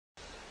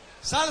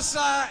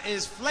Salsa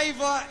is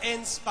flavor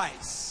and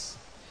spice.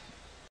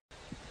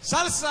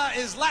 Salsa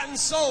is Latin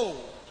soul.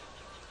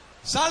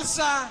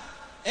 Salsa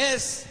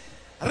es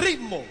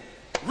ritmo,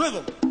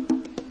 rhythm.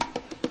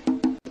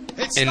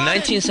 In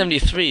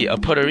 1973, a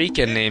Puerto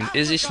Rican named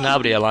Izzy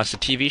Sanabria launched a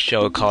TV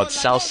show called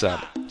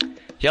Salsa.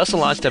 He also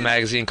launched a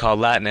magazine called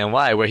Latin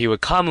NY where he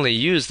would commonly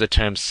use the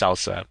term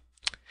salsa.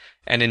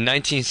 And in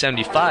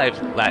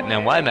 1975, Latin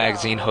NY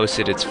magazine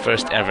hosted its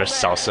first ever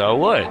Salsa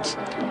Awards.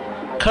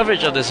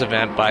 Coverage of this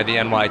event by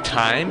the NY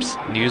Times,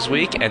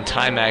 Newsweek, and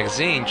Time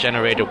magazine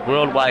generated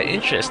worldwide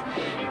interest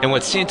in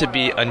what seemed to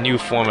be a new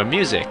form of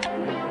music.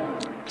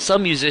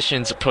 Some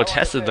musicians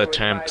protested the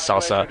term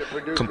salsa,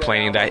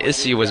 complaining that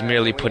Izzy was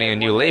merely putting a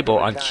new label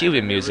on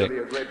Cuban music.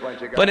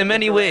 But in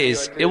many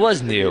ways, it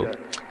was new.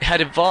 It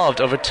had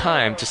evolved over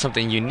time to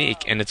something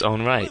unique in its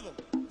own right.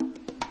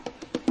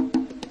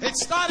 It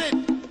started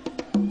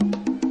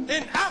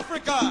in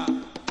Africa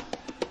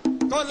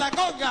con la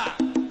conga,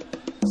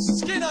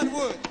 skin on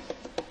wood.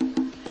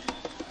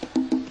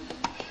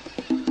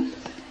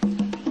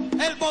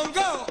 El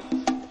bongo,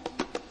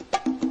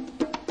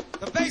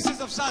 the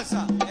basis of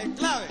salsa, el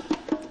clave.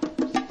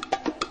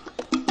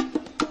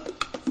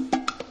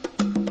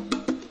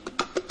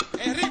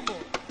 El ritmo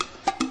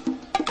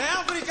de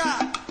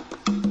África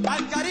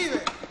al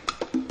Caribe,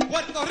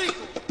 Puerto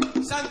Rico,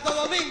 Santo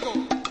Domingo,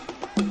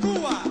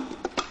 Cuba,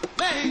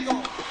 México,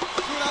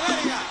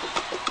 Sudamérica.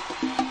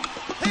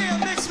 Here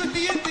mixed with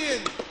the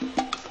Indian,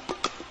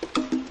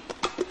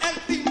 el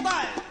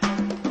timbal,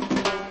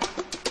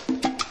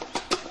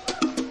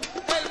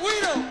 el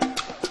güiro,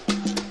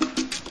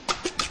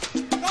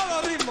 todo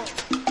ritmo,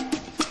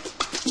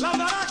 la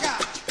maraca,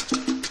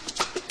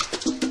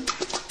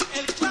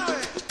 el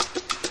clave,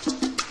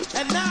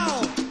 and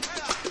now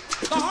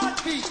the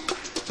heartbeat,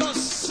 the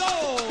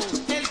soul,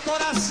 el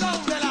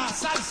corazón de la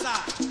salsa,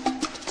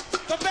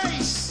 the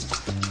bass.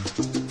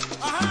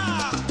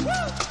 Aha!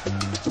 Woo!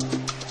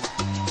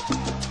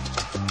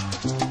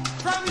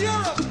 From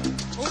Europe,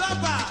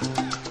 Europa,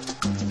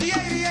 the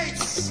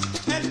 88s,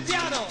 el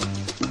piano.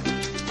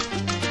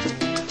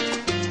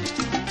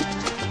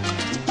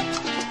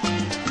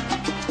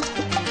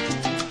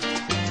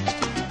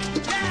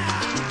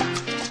 Yeah!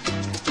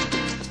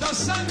 The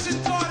sons and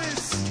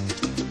daughters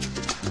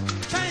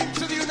came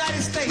to the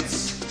United States.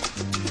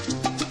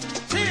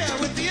 Here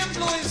with the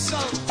influence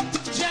of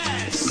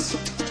jazz,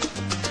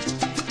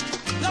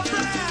 the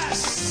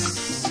brass.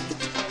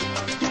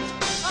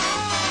 Ah!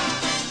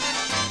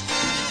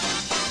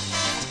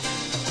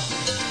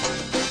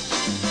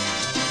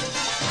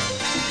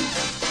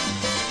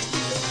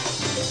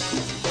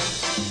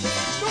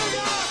 New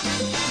York,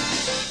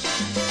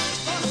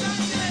 Los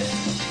Angeles,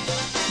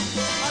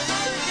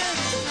 American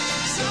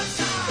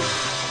salsa.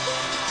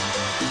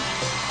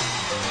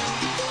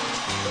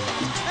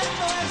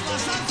 Esto es la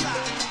salsa.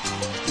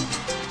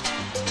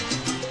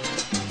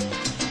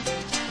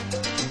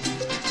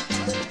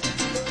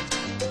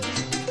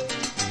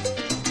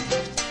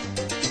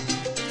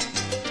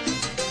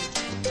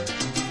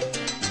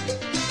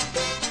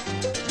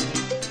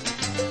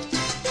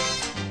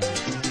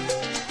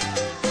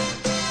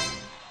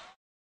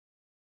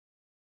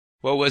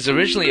 What was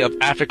originally of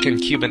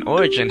African-Cuban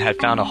origin had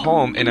found a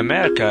home in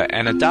America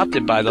and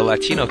adopted by the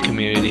Latino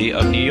community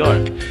of New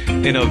York.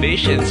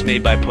 Innovations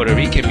made by Puerto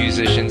Rican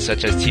musicians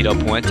such as Tito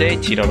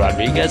Puente, Tito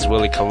Rodriguez,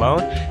 Willie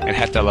Colon, and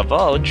Hector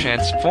Lavoe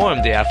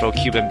transformed the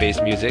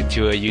Afro-Cuban-based music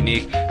to a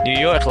unique New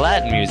York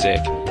Latin music.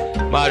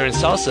 Modern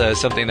salsa is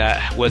something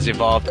that was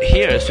evolved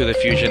here through the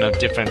fusion of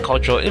different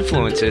cultural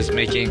influences,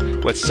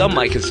 making what some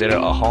might consider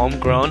a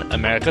homegrown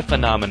American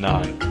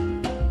phenomenon.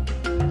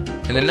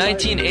 In the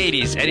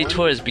 1980s, Eddie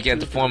Torres began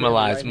to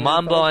formalize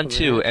Mambo on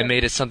 2 and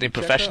made it something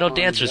professional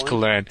dancers could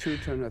learn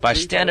by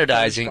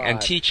standardizing and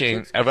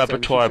teaching a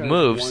repertoire of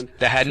moves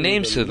that had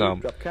names to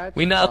them.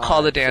 We now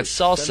call the dance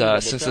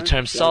salsa since the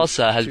term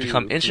salsa has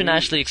become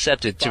internationally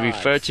accepted to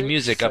refer to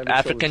music of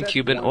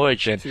African-Cuban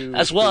origin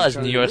as well as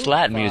New York's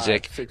Latin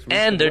music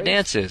and their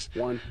dances.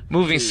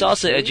 Moving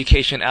salsa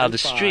education out of the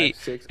street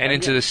and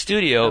into the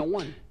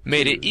studio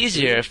made it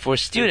easier for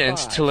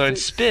students to learn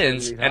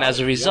spins, and as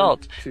a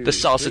result, the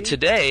salsa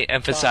today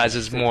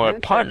emphasizes more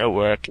partner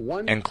work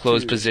and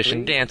closed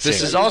position dancing.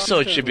 This is also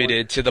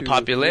attributed to the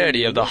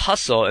popularity of the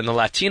hustle in the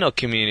Latino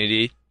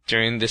community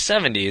during the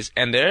 70s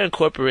and their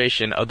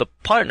incorporation of the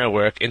partner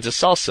work into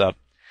salsa.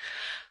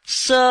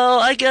 So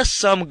I guess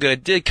some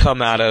good did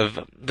come out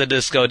of the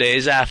disco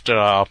days after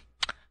all,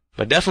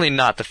 but definitely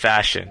not the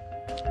fashion.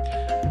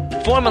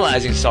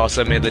 Formalizing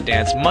salsa made the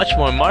dance much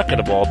more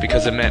marketable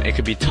because it meant it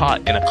could be taught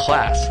in a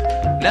class.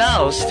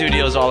 Now,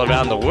 studios all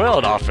around the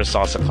world offer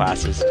salsa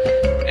classes,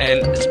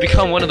 and it's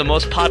become one of the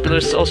most popular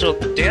social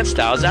dance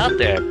styles out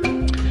there.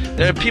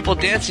 There are people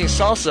dancing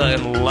salsa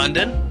in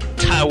London,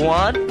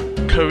 Taiwan,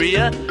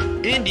 Korea,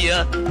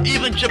 India,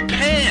 even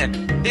Japan.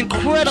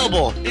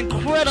 Incredible!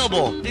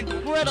 Incredible!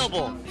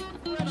 Incredible!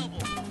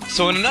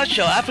 So in a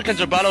nutshell,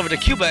 Africans were brought over to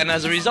Cuba, and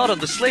as a result of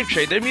the slave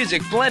trade, their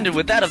music blended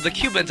with that of the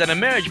Cubans, and a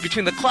marriage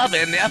between the clave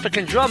and the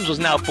African drums was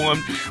now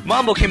formed.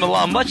 Mambo came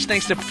along much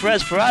thanks to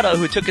Perez Parado,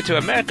 who took it to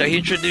America. He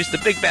introduced the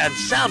big band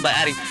sound by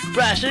adding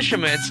brass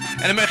instruments,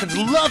 and Americans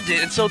loved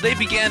it, and so they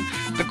began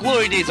the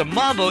glory days of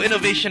mambo.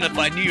 Innovation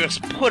by New York's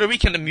Puerto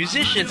Rican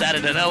musicians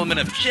added an element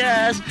of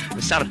jazz,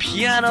 the sound of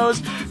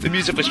pianos. The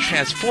music was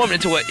transformed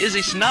into what is a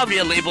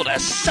Sanabria labeled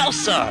as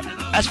salsa.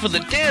 As for the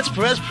dance,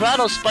 Perez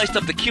Parado spiced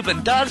up the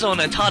Cuban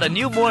danzón and taught a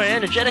new, more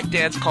energetic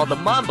dance called the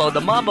mambo.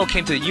 The mambo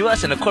came to the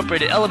U.S. and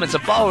incorporated elements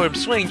of ballroom,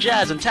 swing,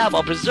 jazz, and tap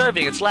while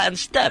preserving its Latin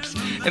steps.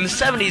 In the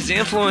 70s, the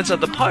influence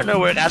of the partner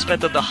work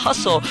aspect of the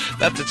hustle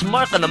left its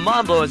mark on the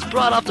mambo and was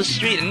brought off the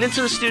street and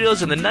into the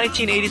studios in the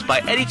 1980s by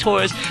Eddie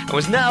Torres and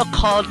was now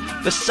called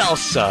the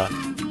salsa.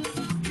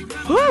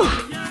 Whew!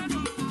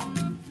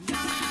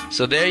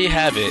 So there you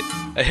have it,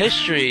 a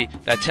history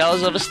that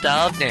tells of a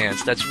style of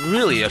dance that's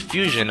really a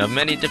fusion of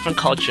many different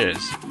cultures.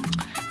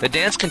 The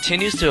dance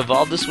continues to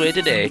evolve this way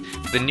today,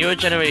 with the newer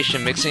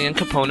generation mixing in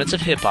components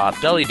of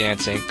hip-hop, belly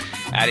dancing,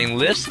 adding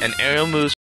lifts and aerial moves